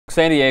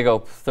San Diego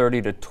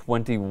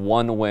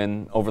 30-21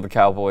 win over the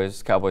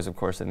Cowboys. Cowboys, of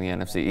course, in the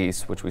NFC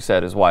East, which we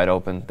said is wide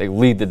open. They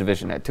lead the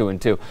division at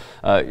 2-2.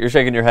 You're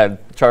shaking your head.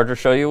 Chargers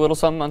show you a little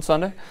something on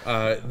Sunday?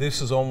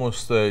 This is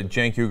almost the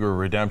Cenk Uygur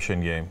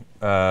redemption game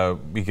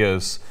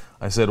because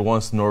I said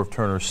once Norv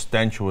Turner's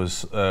stench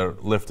was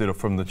lifted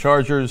from the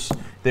Chargers,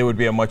 they would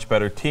be a much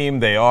better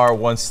team. They are.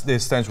 Once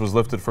this stench was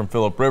lifted from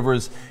Phillip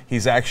Rivers,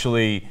 he's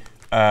actually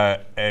a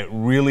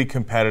really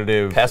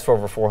competitive. Passed for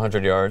over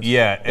 400 yards.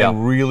 Yeah,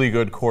 and really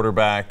good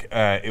quarterback.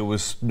 It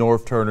was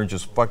Norv Turner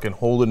just fucking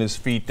holding his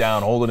feet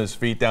down,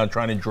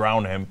 trying to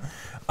drown him.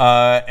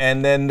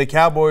 And then the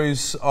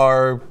Cowboys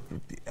are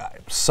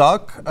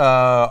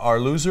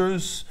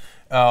losers,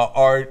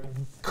 are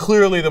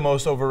clearly the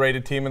most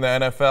overrated team in the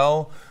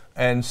NFL.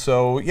 And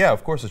so, yeah,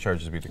 of course the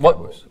Chargers beat the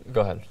Cowboys.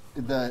 Go ahead.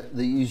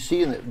 You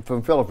see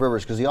from Phillip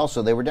Rivers, because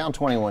they were down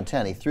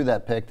 21-10. He threw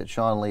that pick that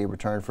Sean Lee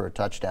returned for a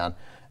touchdown.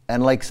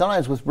 And like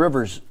sometimes with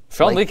Rivers,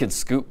 Sean Lee can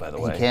scoop, by the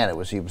way. He can.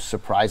 He was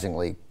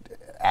surprisingly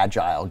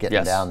agile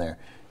getting down there.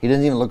 He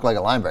doesn't even look like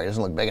a linebacker. He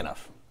doesn't look big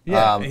enough.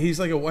 Yeah, he's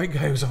like a white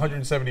guy who's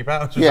 170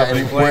 pounds. Yeah,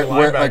 and why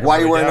are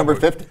you wearing number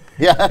 50?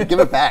 Yeah, give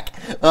it back.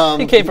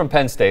 He came from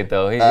Penn State,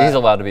 though. He's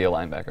allowed to be a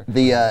linebacker.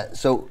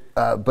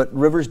 But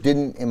Rivers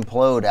didn't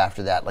implode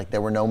after that. Like,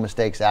 there were no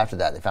mistakes after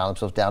that. They found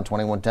themselves down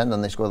 21-10,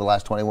 then they scored the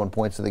last 21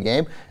 points of the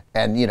game.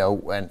 And,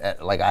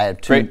 like I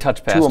had two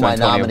of my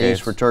nominees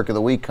for Turk of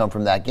the Week come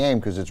from that game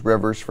because it's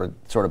Rivers for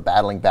sort of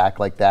battling back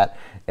like that.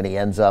 And he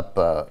ends up,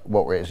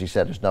 as you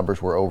said, his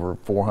numbers were over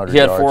 400 yards. He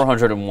had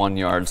 401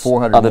 yards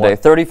on the day.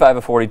 35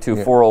 of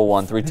 42,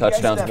 401, 3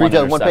 touchdowns, 1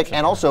 interception. Pick.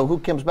 And also, who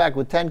comes back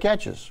with 10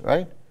 catches,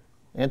 right?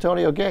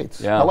 Antonio Gates.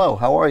 Yeah. Hello,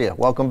 how are you?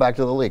 Welcome back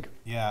to the league.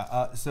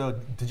 Yeah, so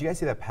did you guys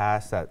see that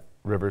pass that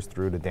Rivers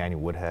threw to Danny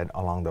Woodhead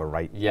along the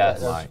right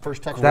line?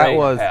 First touchdown. That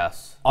was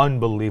pass.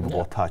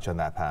 Unbelievable touch on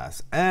that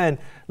pass. And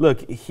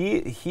look,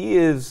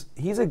 he's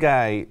a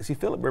guy. See,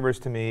 Phillip Rivers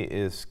to me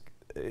is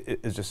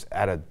just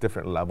at a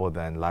different level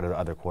than a lot of the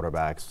other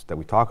quarterbacks that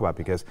we talk about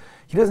because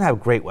he doesn't have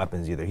great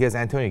weapons either. He has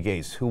Antonio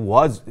Gates, who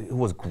was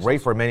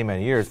great for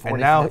many years, and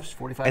now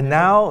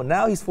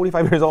he's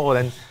 45 years old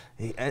and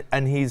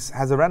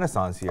has a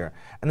renaissance here.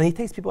 And then he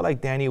takes people like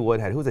Danny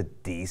Woodhead, who's a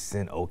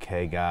decent,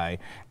 okay guy,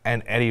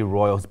 and Eddie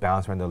Royals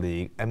bounce around the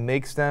league and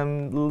makes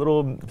them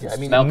little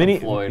mini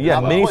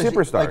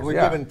superstars. Like we're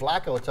giving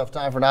Flacco a tough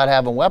time for not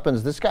having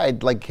weapons. This guy,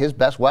 like his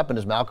best weapon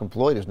is Malcolm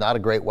Floyd, who's not a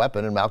great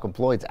weapon, and Malcolm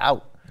Floyd's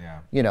out.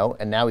 Yeah.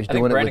 And now he's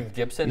doing it with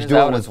Gibson is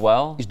out as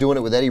well. He's doing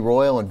it with Eddie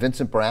Royal and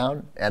Vincent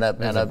Brown and a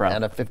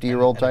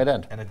 50-year-old tight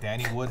end. And a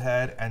Danny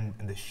Woodhead and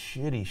the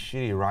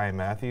shitty Ryan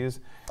Matthews.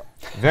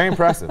 Very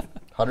impressive.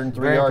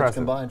 103 yards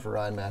combined for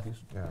Ryan Matthews.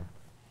 Yeah.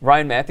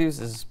 Ryan Matthews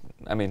is,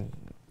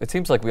 it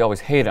seems like we always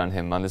hate on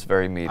him on this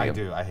very medium. I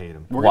do. I hate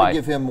him. We're going to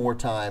give him more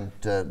time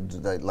to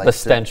the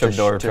stench of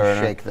Norv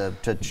Turner.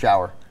 To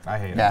shower. I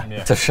hate him.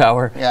 Yeah. To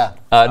shower. Yeah.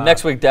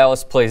 Next week,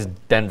 Dallas plays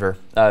Denver.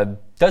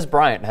 Des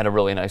Bryant had a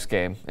really nice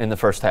game in the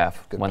first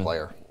half. Good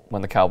player.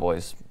 When the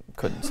Cowboys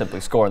couldn't simply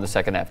score in the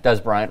second half. Des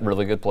Bryant,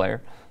 really good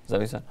player. Is that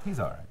what you said? He's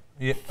all right.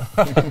 Yeah.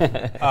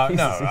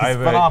 He's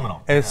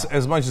phenomenal.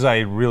 As much as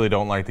I really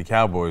don't like the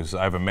Cowboys,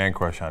 I have a man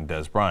crush on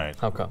Des Bryant.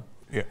 How come?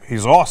 Yeah,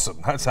 he's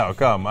awesome. That's how it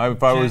come.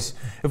 If I was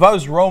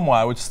Romo,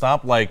 I would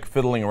stop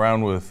fiddling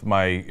around with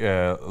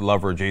my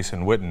lover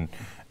Jason Witten,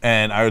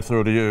 and I would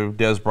throw to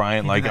Des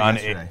Bryant on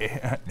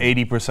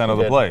 80% of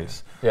the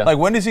plays. Yeah. Like,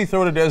 when does he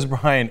throw to Des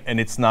Bryant and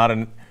it's not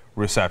a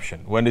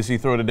reception? When does he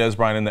throw to Des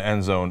Bryant in the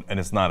end zone and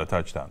it's not a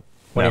touchdown?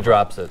 When he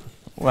drops it.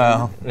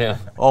 Well,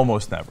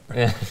 almost never.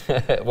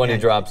 When he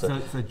drops it.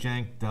 So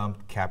Cenk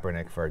dumped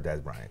Kaepernick for Des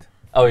Bryant.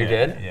 Oh, he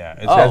did? Yeah.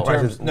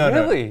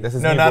 Really?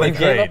 No, not a trade. You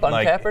gave up on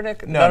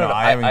Kaepernick? No,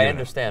 I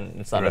understand.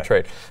 It's not a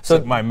trade.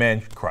 So my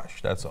man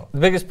crush, that's all. The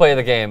biggest play of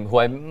the game, who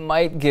I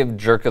might give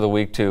Jerk of the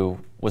Week to,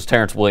 was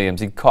Terrence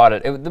Williams. He caught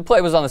it. The play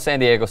was on the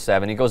San Diego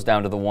 7. He goes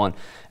down to the 1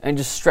 and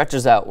just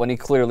stretches out when he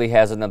clearly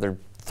has another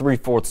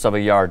 3/4 of a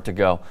yard to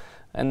go.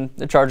 And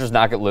the Chargers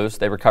knock it loose.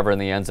 They recover in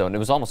the end zone. It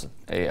was almost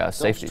a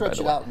safety, by the way. Don't stretch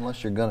it out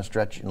unless you're going to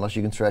stretch, unless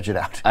you can stretch it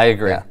out. I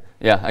agree.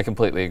 Yeah, I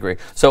completely agree.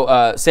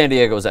 So San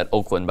Diego is at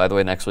Oakland, by the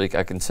way, next week.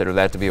 I consider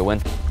that to be a win.